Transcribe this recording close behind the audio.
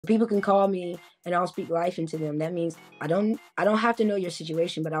People can call me and I'll speak life into them. That means I don't have to know your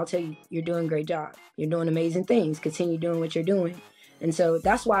situation, but I'll tell you you're doing a great job. You're doing amazing things. Continue doing what you're doing. And so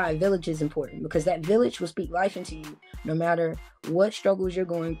that's why a village is important, because that village will speak life into you no matter what struggles you're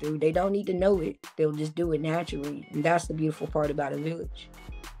going through. They don't need to know it. They'll just do it naturally. And that's the beautiful part about a village.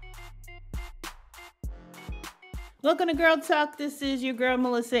 Welcome to Girl Talk. This is your girl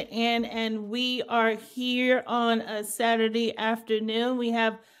Melissa Ann, and we are here on a Saturday afternoon. We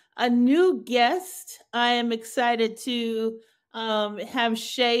have a new guest. I am excited to have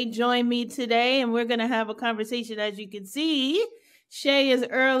Shae join me today, and we're going to have a conversation. As you can see, Shae is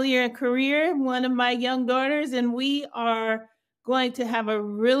earlier in career, one of my young daughters, and we are going to have a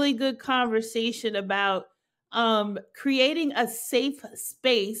really good conversation about creating a safe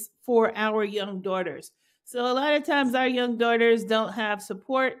space for our young daughters. So a lot of times our young daughters don't have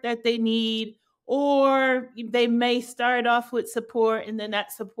support that they need, or they may start off with support and then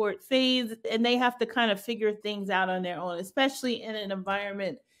that support fades and they have to kind of figure things out on their own, especially in an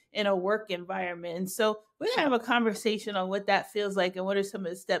environment, in a work environment. And so we're going to have a conversation on what that feels like and what are some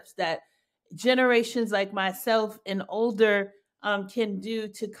of the steps that generations like myself and older can do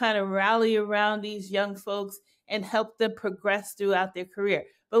to kind of rally around these young folks and help them progress throughout their career.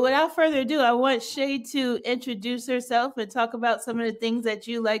 But without further ado, I want Shae to introduce herself and talk about some of the things that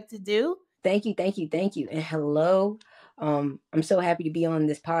you like to do. Thank you, thank you, thank you. And hello. I'm so happy to be on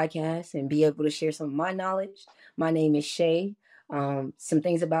this podcast and be able to share some of my knowledge. My name is Shae. Some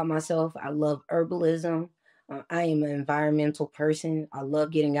things about myself: I love herbalism. I am an environmental person. I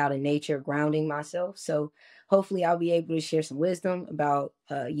love getting out in nature, grounding myself. So hopefully, I'll be able to share some wisdom about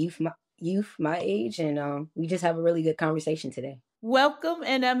youth my age, and we just have a really good conversation today. Welcome,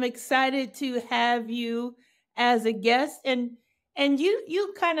 and I'm excited to have you as a guest. And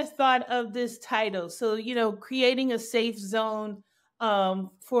you kind of thought of this title, so creating a safe zone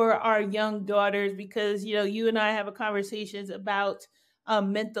for our young daughters, because you and I have a conversations about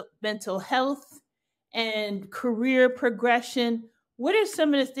mental health and career progression. What are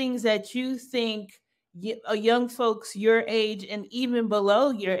some of the things that you think young folks your age and even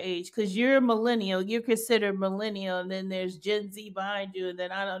below your age, because you're a millennial, you're considered millennial, and then there's Gen Z behind you, and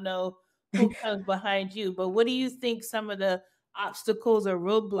then I don't know who comes behind you, but what do you think some of the obstacles or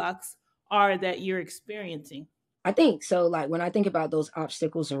roadblocks are that you're experiencing? I think so. Like when I think about those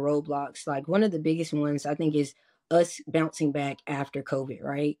obstacles and roadblocks, like one of the biggest ones I think is us bouncing back after COVID,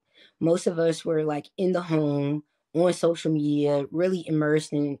 right? Most of us were like in the home, on social media, really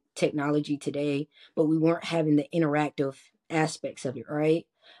immersed in technology today, but we weren't having the interactive aspects of it, right?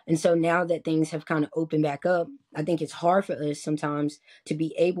 And so now that things have kind of opened back up, I think it's hard for us sometimes to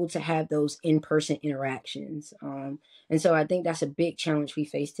be able to have those in person interactions. And so I think that's a big challenge we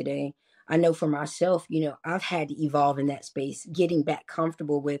face today. I know for myself, I've had to evolve in that space, getting back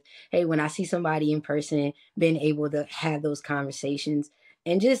comfortable with, hey, when I see somebody in person, being able to have those conversations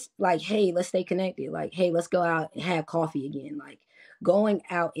and just like, hey, let's stay connected. Like, hey, let's go out and have coffee again. Like going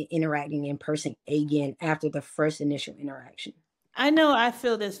out and interacting in person again after the first initial interaction. I know I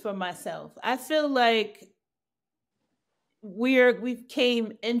feel this for myself. I feel like we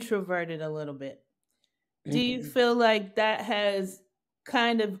came introverted a little bit. Do you Mhm. feel like that has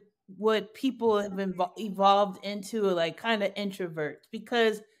kind of what people have evolved into, like kind of introverts?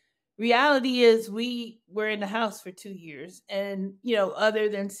 Because reality is we were in the house for 2 years, and other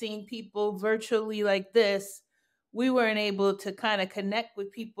than seeing people virtually like this, we weren't able to kind of connect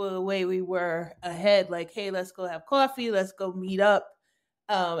with people the way we were ahead, like, hey, let's go have coffee, let's go meet up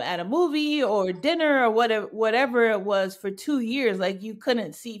at a movie or dinner or whatever it was. For 2 years, like, you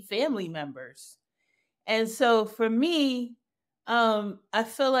couldn't see family members. And so for me, I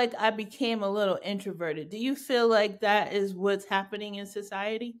feel like I became a little introverted. Do you feel like that is what's happening in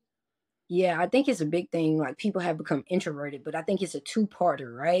society? Yeah, I think it's a big thing. Like people have become introverted, but I think it's a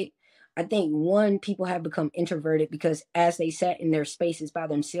two-parter, right? I think one, people have become introverted because as they sat in their spaces by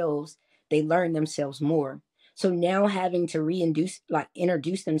themselves, they learned themselves more. So now having to reintroduce, like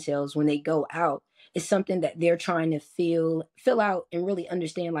introduce themselves when they go out is something that they're trying to fill out and really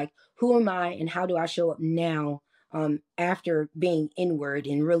understand. Like, who am I and how do I show up now? After being inward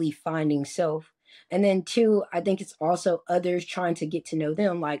and really finding self. And then two, I think it's also others trying to get to know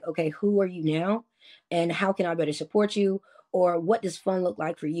them. Like, okay, who are you now? And how can I better support you? Or what does fun look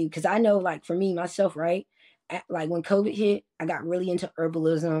like for you? Because I know, like, for me, myself, right? Like when COVID hit, I got really into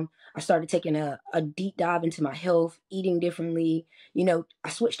herbalism. I started taking a deep dive into my health, eating differently. I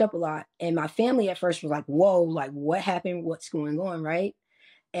switched up a lot. And my family at first was like, whoa, like, what happened? What's going on? Right.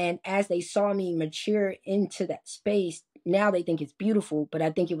 And as they saw me mature into that space, now they think it's beautiful, but I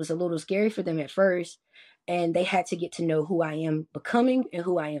think it was a little scary for them at first. and they had to get to know who I am becoming and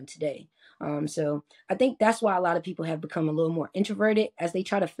who I am today. So I think that's why a lot of people have become a little more introverted as they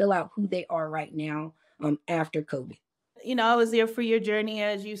try to fill out who they are right now after COVID. I was there for your journey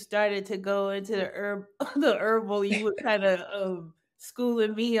as you started to go into the the herbal. You were kind of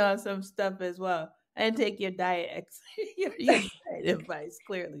schooling me on some stuff as well. I didn't take your your diet advice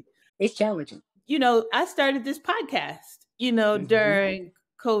clearly. It's challenging. I started this podcast, Hmm. during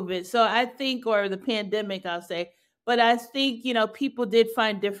COVID. So I think, or the pandemic, I'll say, but I think, people did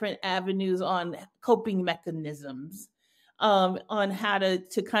find different avenues on coping mechanisms, on how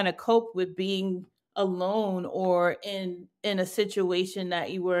to kind of cope with being alone or in a situation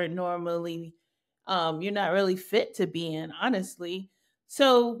that you weren't normally, you're not really fit to be in, honestly.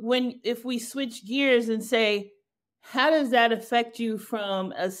 So if we switch gears and say, how does that affect you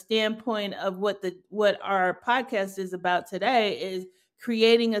from a standpoint of what our podcast is about today is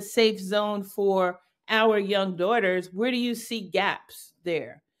creating a safe zone for our young daughters? Where do you see gaps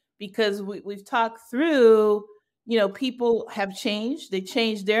there? Because we've talked through, people have changed. They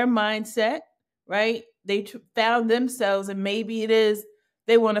changed their mindset, right? They found themselves, and maybe it is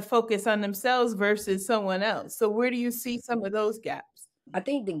they want to focus on themselves versus someone else. So where do you see some of those gaps? I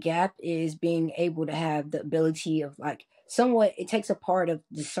think the gap is being able to have the ability of like somewhat it takes a part of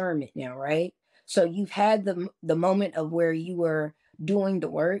discernment now, right? So you've had the moment of where you were doing the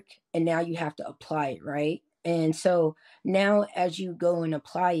work and now you have to apply it, right? And so now as you go and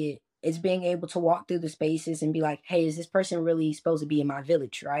apply it, it's being able to walk through the spaces and be like, "Hey, is this person really supposed to be in my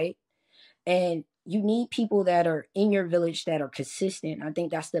village, right?" And you need people that are in your village that are consistent. I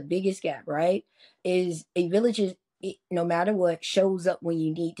think that's the biggest gap, right? Is a village is no matter what shows up when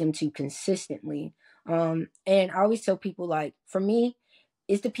you need them to consistently. And I always tell people like for me,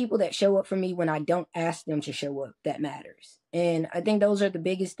 it's the people that show up for me when I don't ask them to show up that matters. And I think those are the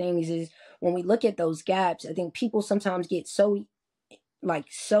biggest things is when we look at those gaps, I think people sometimes get so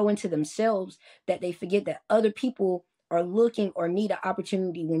into themselves that they forget that other people are looking or need an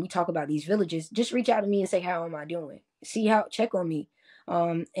opportunity. When we talk about these villages, just reach out to me and say, how am I doing? See how, check on me.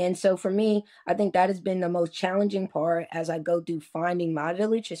 And so for me, I think that has been the most challenging part as I go through finding my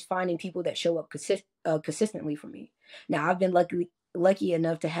village is finding people that show up consistently for me. Now I've been lucky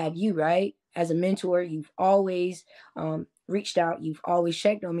enough to have you, right? As a mentor, you've always reached out, you've always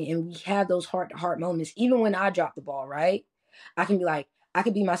checked on me, and we have those heart to heart moments. Even when I drop the ball, right? I can be like, I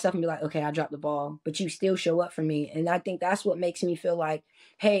could be myself and be like, okay, I dropped the ball, but you still show up for me. And I think that's what makes me feel like,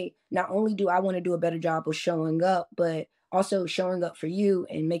 hey, not only do I want to do a better job of showing up, but also showing up for you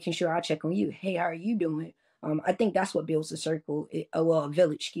and making sure I check on you. Hey, how are you doing? I think that's what builds a circle, well, a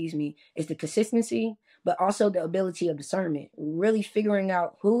village, excuse me, is the consistency, but also the ability of discernment, really figuring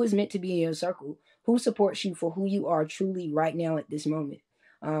out who is meant to be in your circle, who supports you for who you are truly right now at this moment.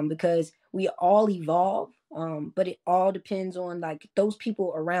 Because we all evolve, but it all depends on like those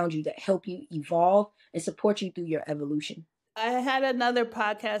people around you that help you evolve and support you through your evolution. I had another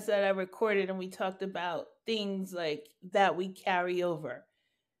podcast that I recorded, and we talked about things like that we carry over.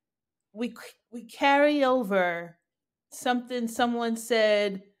 We carry over something someone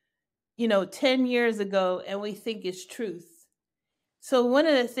said, 10 years ago, and we think it's truth. So one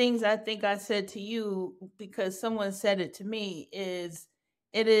of the things I think I said to you, because someone said it to me, is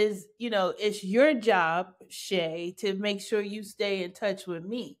it is, it's your job, Shae, to make sure you stay in touch with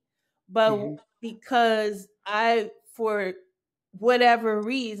me. But Hmm. because I, for whatever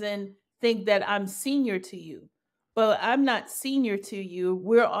reason, think that I'm senior to you, but I'm not senior to you.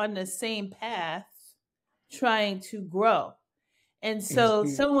 We're on the same path trying to grow. And so Hmm.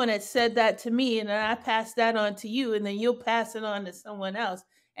 someone had said that to me, and then I passed that on to you, and then you'll pass it on to someone else.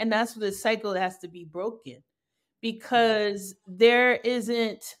 And that's where the cycle has to be broken, because there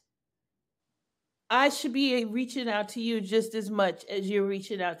isn't, I should be reaching out to you just as much as you're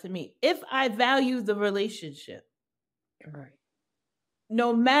reaching out to me. If I value the relationship, Right.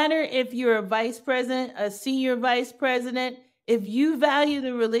 no matter if you're a vice president, a senior vice president, if you value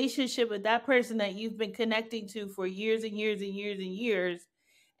the relationship with that person that you've been connecting to for years and years and years and years,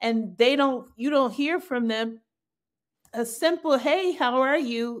 and you don't hear from them, a simple hey, how are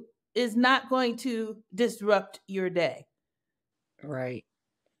you is not going to disrupt your day. Right.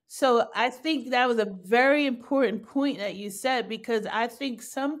 So I think that was a very important point that you said, because I think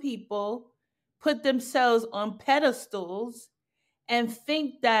some people put themselves on pedestals and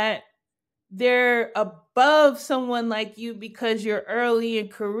think that they're above someone like you because you're early in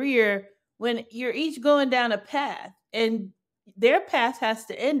career, when you're each going down a path, and their path has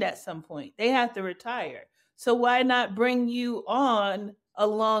to end at some point. They have to retire. So why not bring you on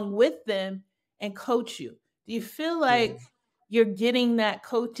along with them and coach you? Do you feel Yeah. like you're getting that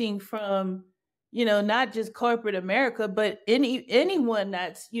coaching from not just corporate America, but anyone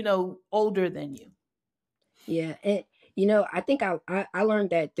that's, older than you. Yeah, and I think I learned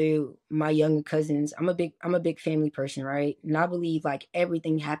that through my younger cousins. I'm a big family person, right? And I believe like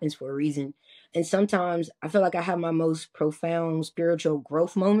everything happens for a reason. And sometimes I feel like I have my most profound spiritual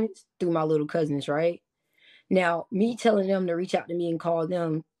growth moments through my little cousins, right? Now, me telling them to reach out to me and call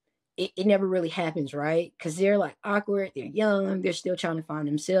them, it never really happens, right? Because they're like awkward, they're young, they're still trying to find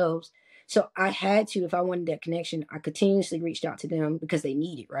themselves. So I had to, if I wanted that connection, I continuously reached out to them because they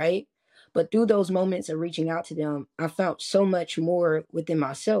need it, right? But through those moments of reaching out to them, I found so much more within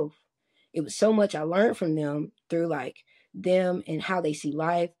myself. It was so much I learned from them through like them and how they see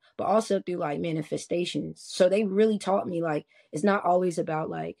life, but also through like manifestations. So they really taught me like it's not always about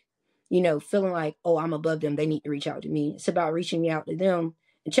like, feeling like, oh, I'm above them. They need to reach out to me. It's about reaching out to them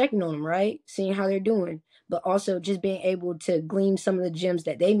and checking on them, right? Seeing how they're doing, but also just being able to glean some of the gems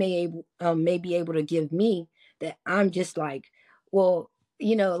that they may be able to give me. That I'm just like, well,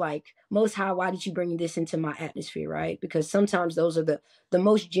 like Most High, why did you bring this into my atmosphere, right? Because sometimes those are the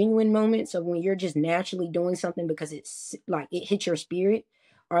most genuine moments of when you're just naturally doing something because it's like it hits your spirit,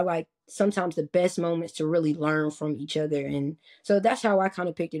 are like sometimes the best moments to really learn from each other. And so that's how I kind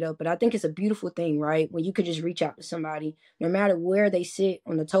of picked it up. But I think it's a beautiful thing, right? When you could just reach out to somebody, no matter where they sit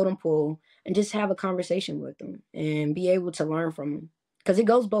on the totem pole, and just have a conversation with them and be able to learn from them. Because it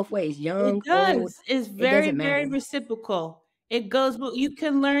goes both ways, young, It old, does. It's it very, doesn't very matter. reciprocal. It goes, well, you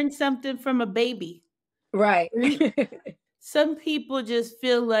can learn something from a baby. Right. Some people just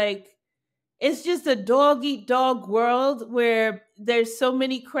feel like it's just a dog eat dog world where there's so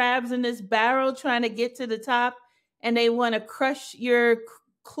many crabs in this barrel trying to get to the top, and they want to crush your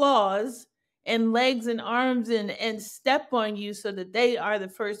claws and legs and arms and step on you so that they are the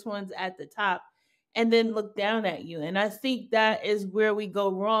first ones at the top and then look down at you. And I think that is where we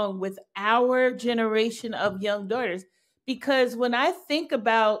go wrong with our generation of young daughters, because when I think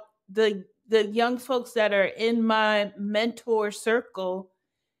about the young folks that are in my mentor circle,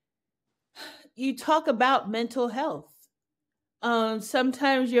 you talk about mental health.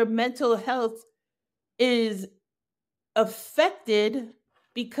 Sometimes your mental health is affected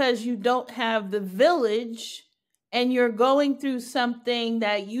because you don't have the village and you're going through something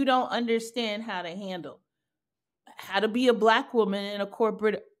that you don't understand how to handle. How to be a black woman in a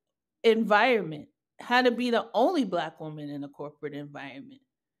corporate environment, how to be the only black woman in a corporate environment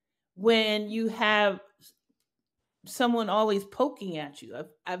when you have someone always poking at you.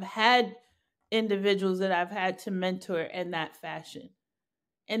 I've had individuals that I've had to mentor in that fashion.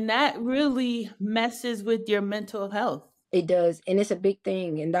 And that really messes with your mental health. It does, and it's a big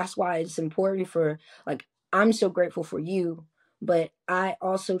thing, and that's why it's important for like I'm so grateful for you, but I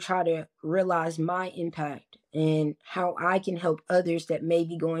also try to realize my impact and how I can help others that may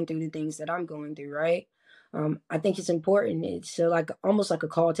be going through the things that I'm going through, right? I think it's important. It's like almost like a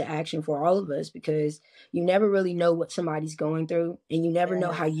call to action for all of us because you never really know what somebody's going through, and you never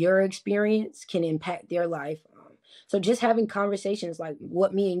know how Yes. your experience can impact their life. So just having conversations like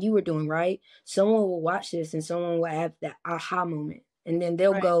what me and you were doing, right? Someone will watch this and someone will have that aha moment. And then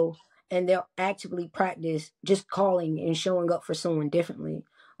they'll Right. go and they'll actively practice just calling and showing up for someone differently.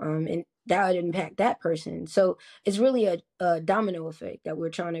 And that would impact that person. So it's really a domino effect that we're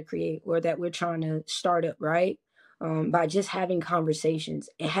trying to create or that we're trying to start up, right? By just having conversations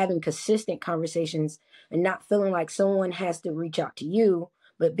and having consistent conversations and not feeling like someone has to reach out to you,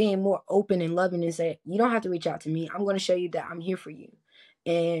 but being more open and loving and say, you don't have to reach out to me. I'm going to show you that I'm here for you.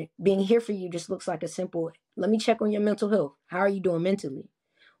 And being here for you just looks like a simple, let me check on your mental health. How are you doing mentally?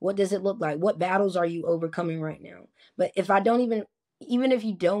 What does it look like? What battles are you overcoming right now? But if I don't even if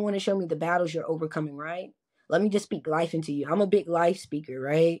you don't want to show me the battles you're overcoming, right? Let me just speak life into you. I'm a big life speaker,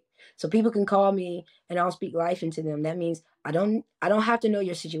 right? So people can call me and I'll speak life into them. That means I don't have to know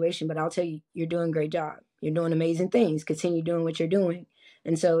your situation, but I'll tell you you're doing a great job. You're doing amazing things. Continue doing what you're doing.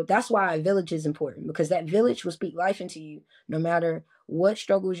 And so that's why a village is important because that village will speak life into you no matter what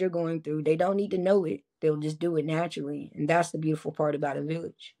struggles you're going through. They don't need to know it. They'll just do it naturally. And that's the beautiful part about a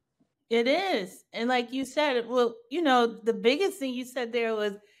village. It is. And like you said, well, the biggest thing you said there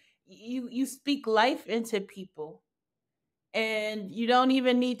was you speak life into people, and you don't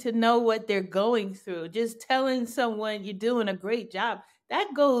even need to know what they're going through. Just telling someone you're doing a great job,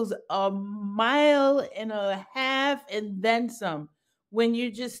 that goes a mile and a half and then some. When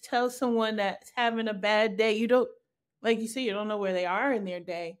you just tell someone that's having a bad day, you don't, like you say, you don't know where they are in their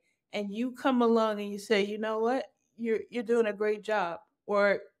day, and you come along and you say, you know what, you're doing a great job,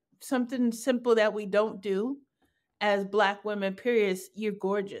 or something simple that we don't do as black women. Period. You're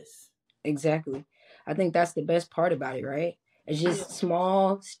gorgeous. Exactly. I think that's the best part about it, right? It's Yeah. just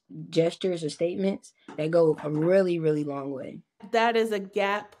small gestures or statements that go a really, really long way. That is a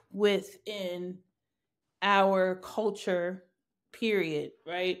gap within our culture, period,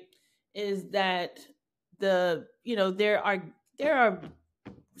 right? Is that there are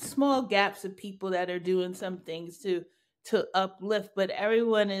small gaps of people that are doing some things to uplift, but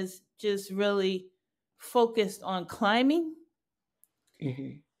everyone is just really focused on climbing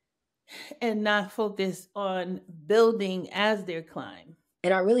Hmm. and not focused on building as they climb.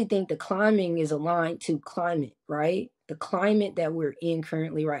 And I really think the climbing is aligned to climate, right? The climate that we're in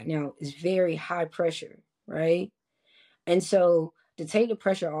currently right now is very high pressure, right? And so to take the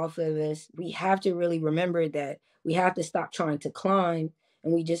pressure off of us, we have to really remember that we have to stop trying to climb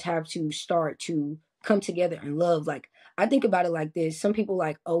and we just have to start to come together and love. Like, I think about it like this. Some people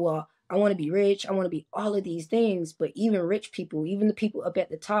like, oh well, I want to be rich, I want to be all of these things, but even rich people, even the people up at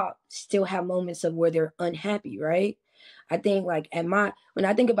the top still have moments of where they're unhappy, right? I think like at my when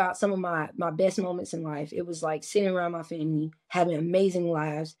I think about some of my best moments in life, it was like sitting around my family, having amazing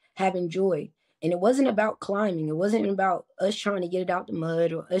lives, having joy. And it wasn't about climbing. It wasn't about us trying to get it out the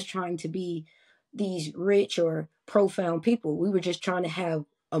mud or us trying to be these rich or profound people. We were just trying to have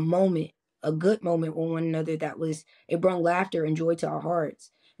a moment, a good moment with one another it brought laughter and joy to our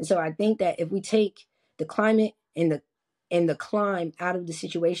hearts. And so I think that if we take the climate and the climb out of the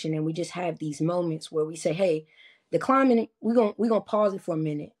situation and we just have these moments where we say, hey, the climbing, we're gonna pause it for a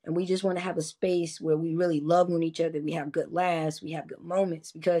minute and we just want to have a space where we really love on each other. We have good laughs, we have good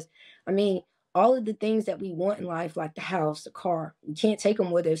moments. Because I mean, all of the things that we want in life, like the house, the car, we can't take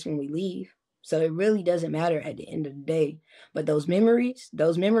them with us when we leave. So it really doesn't matter at the end of the day. But those memories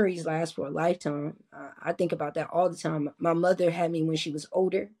last for a lifetime. I think about that all the time. My mother had me when she was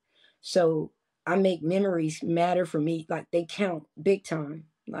older. So I make memories matter for me. Like they count big time.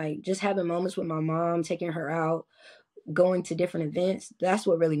 Like just having moments with my mom, taking her out, going to different events. That's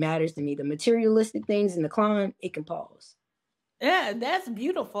what really matters to me. The materialistic things in the climb, it can pause. Yeah, that's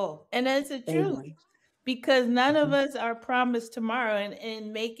beautiful. And that's the Thank truth. you. Because none of Mhm. us are promised tomorrow,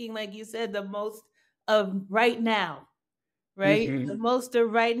 and making, like you said, the most of right now, right? The Mhm. most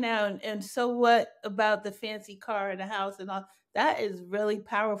of right now. And so what about the fancy car and the house and all? That is really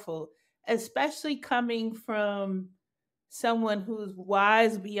powerful, especially coming from someone who's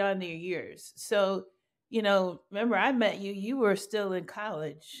wise beyond their years. So, remember I met you, you were still in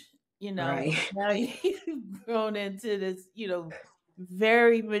college, Right. now you've grown into this,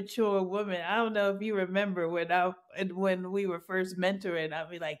 very mature woman. I don't know if you remember when we were first mentoring,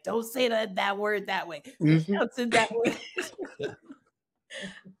 I'd be like, don't say that word that way. Mhm. Don't say that word.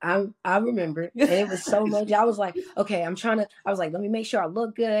 I remember, and it was so much. I was like, okay, I was like, let me make sure I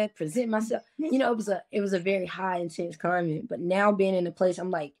look good, present myself. It was a very high intense climate. But now being in a place, I'm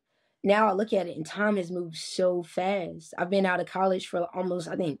like, now I look at it, and time has moved so fast. I've been out of college for almost,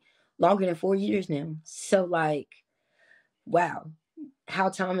 I think, longer than 4 years now. So like, wow, how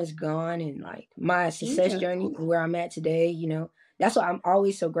time has gone and like my success journey and where I'm at today, that's why I'm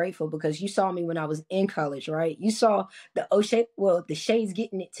always so grateful because you saw me when I was in college, right? You saw the O'Shea, well, the Shae's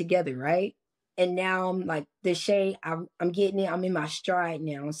getting it together, right? And now I'm like the Shae, I'm getting it. I'm in my stride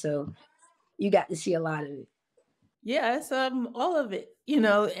now. So you got to see a lot of it. Yes, all of it,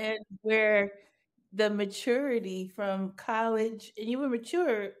 and where the maturity from college, and you were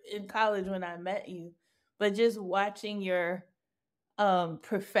mature in college when I met you, but just watching your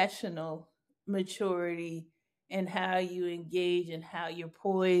professional maturity and how you engage and how you're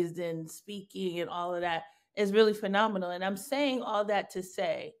poised and speaking and all of that is really phenomenal. And I'm saying all that to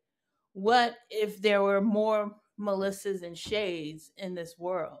say, what if there were more Melissas and Shays in this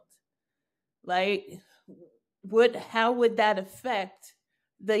world? Like, how would that affect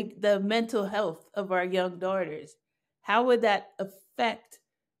the mental health of our young daughters? How would that affect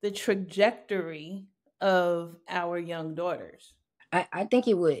the trajectory of our young daughters? I think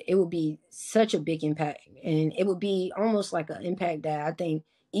it would be such a big impact, and it would be almost like an impact that I think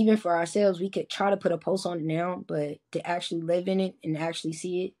even for ourselves we could try to put a post on it now, but to actually live in it and actually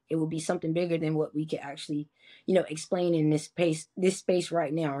see it, it would be something bigger than what we could actually explain in this space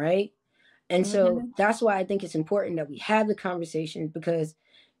right now, right? And so Hmm. that's why I think it's important that we have the conversations, because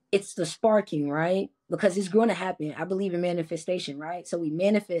it's the sparking, right? Because it's going to happen. I believe in manifestation, right? So we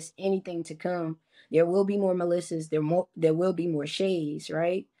manifest anything to come. There will be more Melissas. There will be more Shays,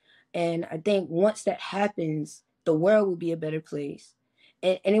 right? And I think once that happens, the world will be a better place.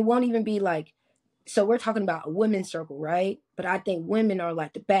 And it won't even be like, so we're talking about a women's circle, right? But I think women are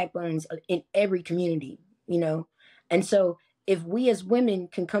like the backbones in every community, you know? And so if we as women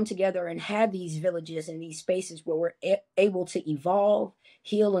can come together and have these villages and these spaces where we're able to evolve,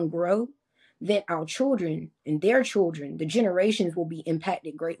 heal, and grow, then our children and their children, the generations will be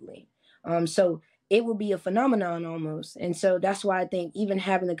impacted greatly. So it will be a phenomenon almost. And so that's why I think even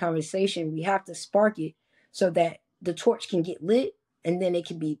having the conversation, we have to spark it so that the torch can get lit and then it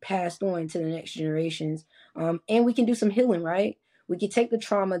can be passed on to the next generations. And we can do some healing, right? We can take the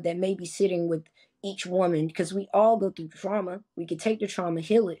trauma that may be sitting with each woman because we all go through trauma. We can take the trauma,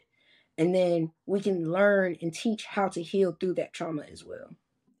 heal it, and then we can learn and teach how to heal through that trauma as well.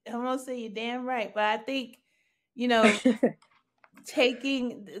 I'm gonna say you're damn right, but I think, you know,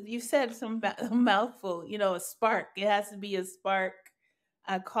 taking you said a mouthful, a spark. It has to be a spark.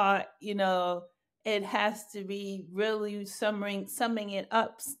 I caught, it has to be really summing it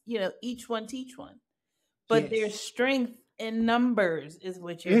up. Each one teach one. But there's Yes. strength in numbers, is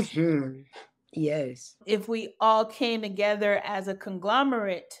what you're saying. Hmm. Yes. If we all came together as a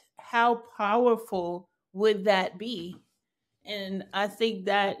conglomerate, how powerful would that be? And I think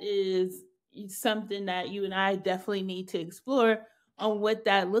that is something that you and I definitely need to explore on what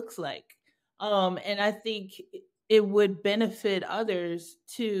that looks like. And I think it would benefit others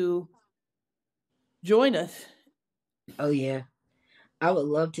to join us. Oh yeah. I would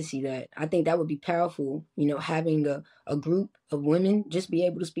love to see that. I think that would be powerful, having a group of women just be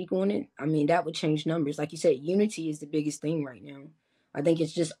able to speak on it. I mean, that would change numbers. Like you said, unity is the biggest thing right now. I think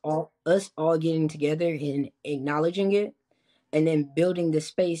it's just all getting together and acknowledging it and then building the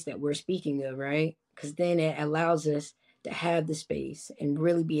space that we're speaking of, right? Because then it allows us to have the space and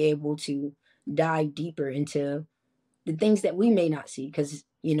really be able to dive deeper into the things that we may not see. Because,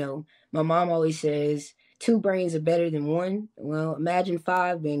 my mom always says, two brains are better than one. Well, imagine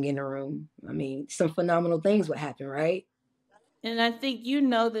five being in a room. I mean, some phenomenal things would happen, right? And I think you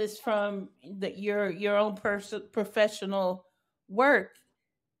know this from your own professional work.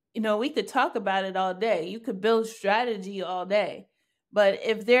 We could talk about it all day. You could build strategy all day. But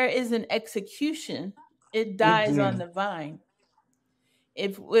if there isn't execution, it dies on Hmm. the vine.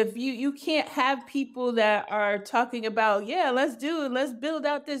 If you can't have people that are talking about, yeah, let's do it, let's build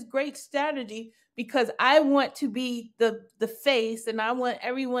out this great strategy because I want to be the face and I want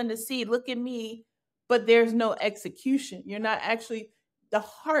everyone to see, look at me, but there's no execution. You're not actually, the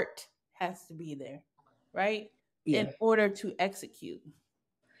heart has to be there, right? In Yeah. order to execute.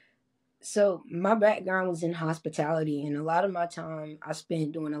 So my background was in hospitality, and a lot of my time I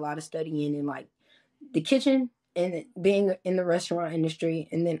spent doing a lot of studying in like the kitchen and being in the restaurant industry,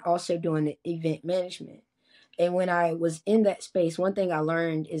 and then also doing the event management. And when I was in that space, one thing I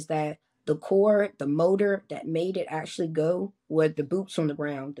learned is that the core, the motor that made it actually go were the boots on the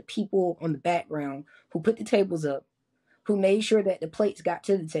ground, the people on the background who put the tables up, who made sure that the plates got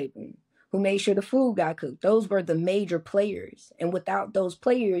to the table, who made sure the food got cooked. Those were the major players. And without those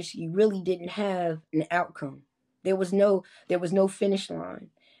players, you really didn't have an outcome. There was no finish line.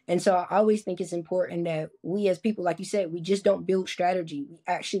 And so I always think it's important that we as people, like you said, we just don't build strategy. We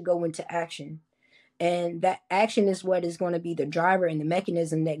actually go into action. And that action is what is going to be the driver and the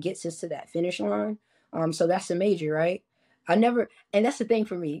mechanism that gets us to that finish line. So that's the major, right? I never, and that's the thing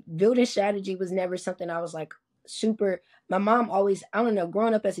for me. Building strategy was never something I was like super. My mom always, I don't know,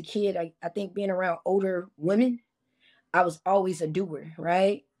 growing up as a kid, I think being around older women, I was always a doer,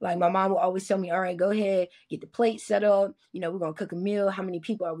 right? Like my mom would always tell me, all right, go ahead, get the plate set up. We're gonna cook a meal. How many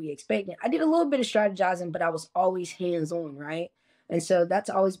people are we expecting? I did a little bit of strategizing, but I was always hands on, right? And so that's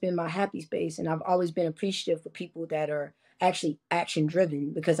always been my happy space. And I've always been appreciative for people that are actually action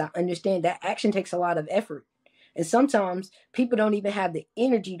driven because I understand that action takes a lot of effort. And sometimes people don't even have the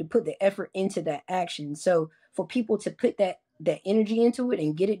energy to put the effort into that action. So for people to put that energy into it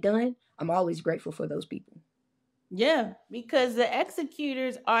and get it done, I'm always grateful for those people. Yeah, because the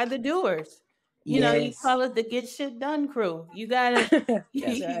executors are the doers. You Yes. call it the get shit done crew. You gotta,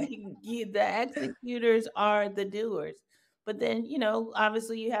 That's right. the executors are the doers. But then,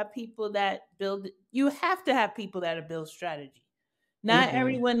 obviously you have people that build, you have to have people that build strategy. Not Hmm.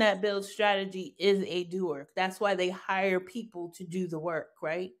 everyone that builds strategy is a doer. That's why they hire people to do the work,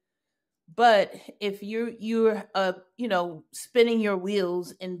 right? But if you're spinning your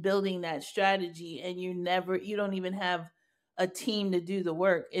wheels and building that strategy and you don't even have a team to do the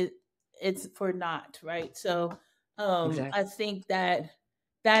work, it's for naught, right? So I Exactly. think that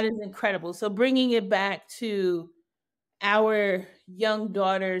is incredible. So bringing it back to our young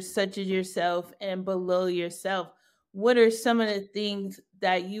daughters such as yourself and below yourself, what are some of the things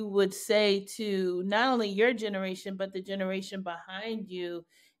that you would say to not only your generation but the generation behind you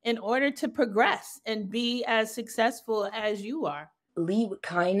in order to progress and be as successful as you are? Lead with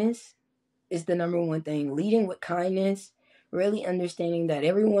kindness is the number one thing. Leading with kindness, really understanding that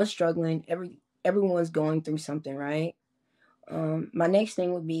everyone's struggling, everyone's going through something, right? My next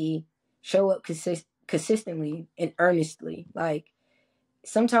thing would be show up consistently and earnestly. Like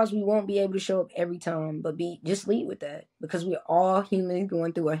sometimes we won't be able to show up every time, but be just lead with that because we're all human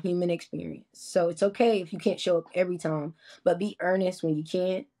going through a human experience. So it's okay if you can't show up every time, but be earnest when you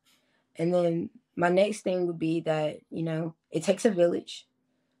can't. And then my next thing would be that, it takes a village.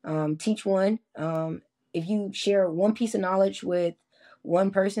 Teach one. If you share one piece of knowledge with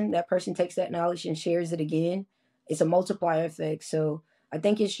one person, that person takes that knowledge and shares it again. It's a multiplier effect. So I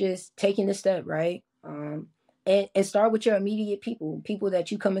think it's just taking the step, right? And start with your immediate people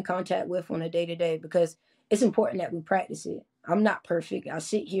that you come in contact with on a day to day, because it's important that we practice it. I'm not perfect. I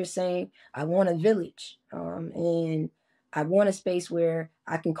sit here saying I want a village, and I want a space where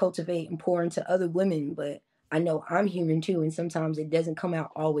I can cultivate and pour into other women, but I know I'm human too, and sometimes it doesn't come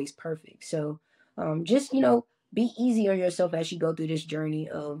out always perfect. So just, be easy on yourself as you go through this journey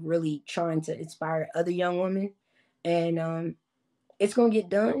of really trying to inspire other young women. And it's going to get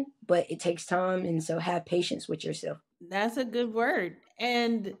done, but it takes time. And so have patience with yourself. That's a good word.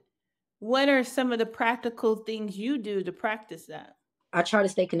 And what are some of the practical things you do to practice that? I try to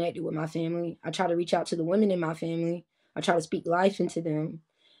stay connected with my family. I try to reach out to the women in my family. I try to speak life into them.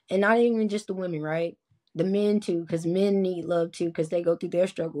 And not even just the women, right? The men too, because men need love too, because they go through their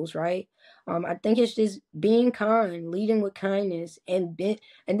struggles, right? I think it's just being kind, leading with kindness, and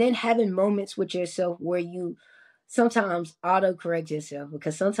then having moments with yourself where you sometimes auto correct yourself,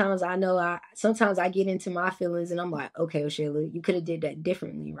 because sometimes I get into my feelings and I'm like, okay, Sheila, you could have did that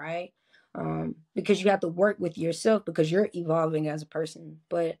differently, right? Because you have to work with yourself because you're evolving as a person.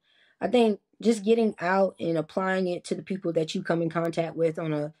 But I think just getting out and applying it to the people that you come in contact with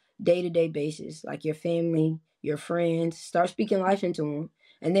on a day to day basis, like your family, your friends, start speaking life into them.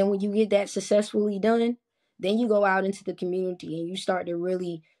 And then when you get that successfully done, then you go out into the community and you start to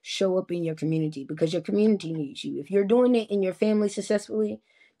really show up in your community because your community needs you. If you're doing it in your family successfully,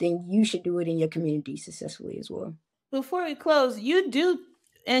 then you should do it in your community successfully as well. Before we close, you do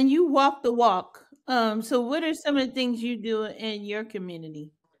and you walk the walk. So what are some of the things you do in your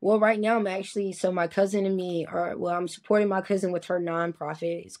community? Well, right now so my cousin and me I'm supporting my cousin with her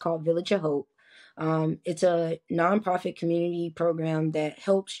nonprofit. It's called Village of Hope. It's a nonprofit community program that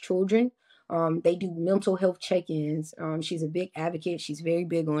helps children. They do mental health check-ins. She's a big advocate. She's very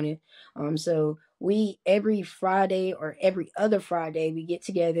big on it. So we every Friday or every other Friday we get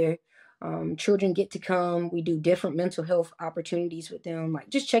together. Children get to come. We do different mental health opportunities with them, like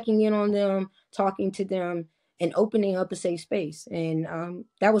just checking in on them, talking to them, and opening up a safe space. And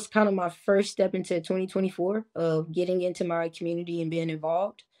that was kind of my first step into 2024 of getting into my community and being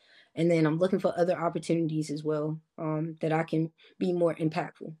involved. And then I'm looking for other opportunities as well, that I can be more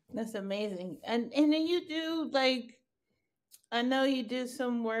impactful. That's amazing. And then you do like I know you did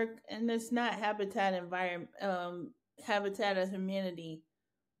some work and it's not habitat as humanity,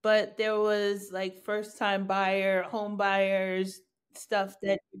 but there was like first time buyer, home buyers, stuff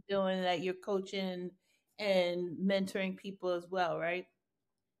that you're doing that you're coaching and mentoring people as well, right?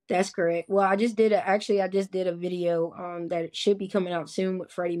 That's correct. Well, I just did a video that should be coming out soon with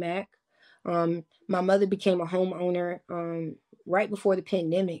Freddie Mac. My mother became a homeowner right before the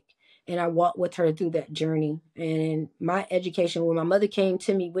pandemic, and I walked with her through that journey. And my education, when my mother came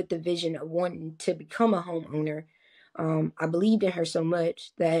to me with the vision of wanting to become a homeowner, I believed in her so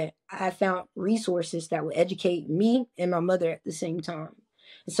much that I found resources that would educate me and my mother at the same time.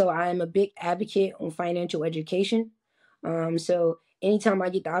 And so I am a big advocate on financial education. So anytime I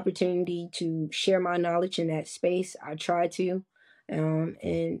get the opportunity to share my knowledge in that space, I try to. And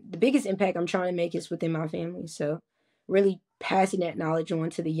the biggest impact I'm trying to make is within my family. So really passing that knowledge on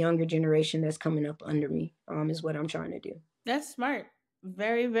to the younger generation that's coming up under me, is what I'm trying to do. That's smart.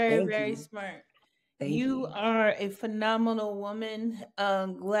 Very, very, Thank very you. smart. Thank You you. are a phenomenal woman.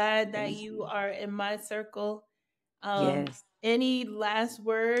 Glad that Thank you you. are in my circle. Um, Yes. any last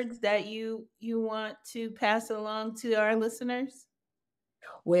words that you want to pass along to our listeners?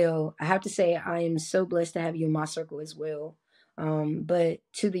 Well, I have to say I am so blessed to have you in my circle as well. But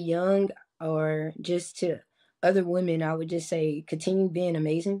to the young or just to other women, I would just say continue being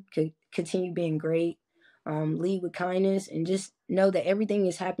amazing, continue being great, lead with kindness, and just know that everything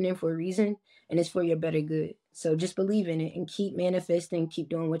is happening for a reason and it's for your better good. So just believe in it and keep manifesting, keep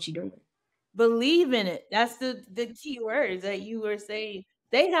doing what you're doing. Believe in it. That's the key words that you were saying.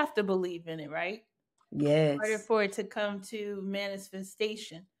 They have to believe in it, right? In order Yes, for it to come to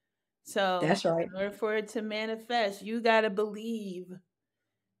manifestation. So, that's right. in order for it to manifest, you got to believe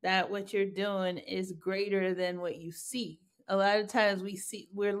that what you're doing is greater than what you see. A lot of times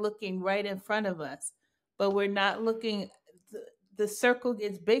we're looking right in front of us, but we're not looking the, the circle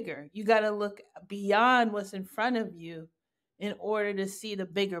gets bigger. You got to look beyond what's in front of you in order to see the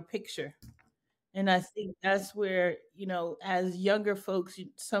bigger picture. And I think that's where, as younger folks,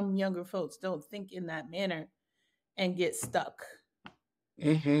 some younger folks don't think in that manner and get stuck.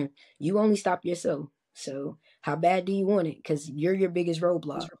 Hmm. You only stop yourself. So how bad do you want it? Because you're your biggest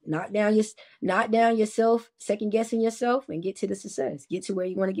roadblock. Knock down yourself, second guessing yourself, and get to the success. Get to where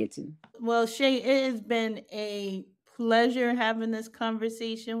you want to get to. Well, Shay, it has been a pleasure having this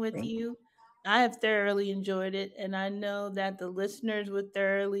conversation with Thank, you. I have thoroughly enjoyed it, and I know that the listeners would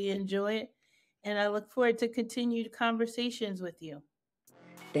thoroughly enjoy it. And I look forward to continued conversations with you.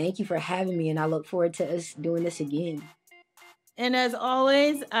 thank you for having me, and I look forward to us doing this again. And as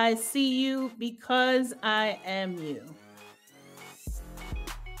always, I see you because I am you.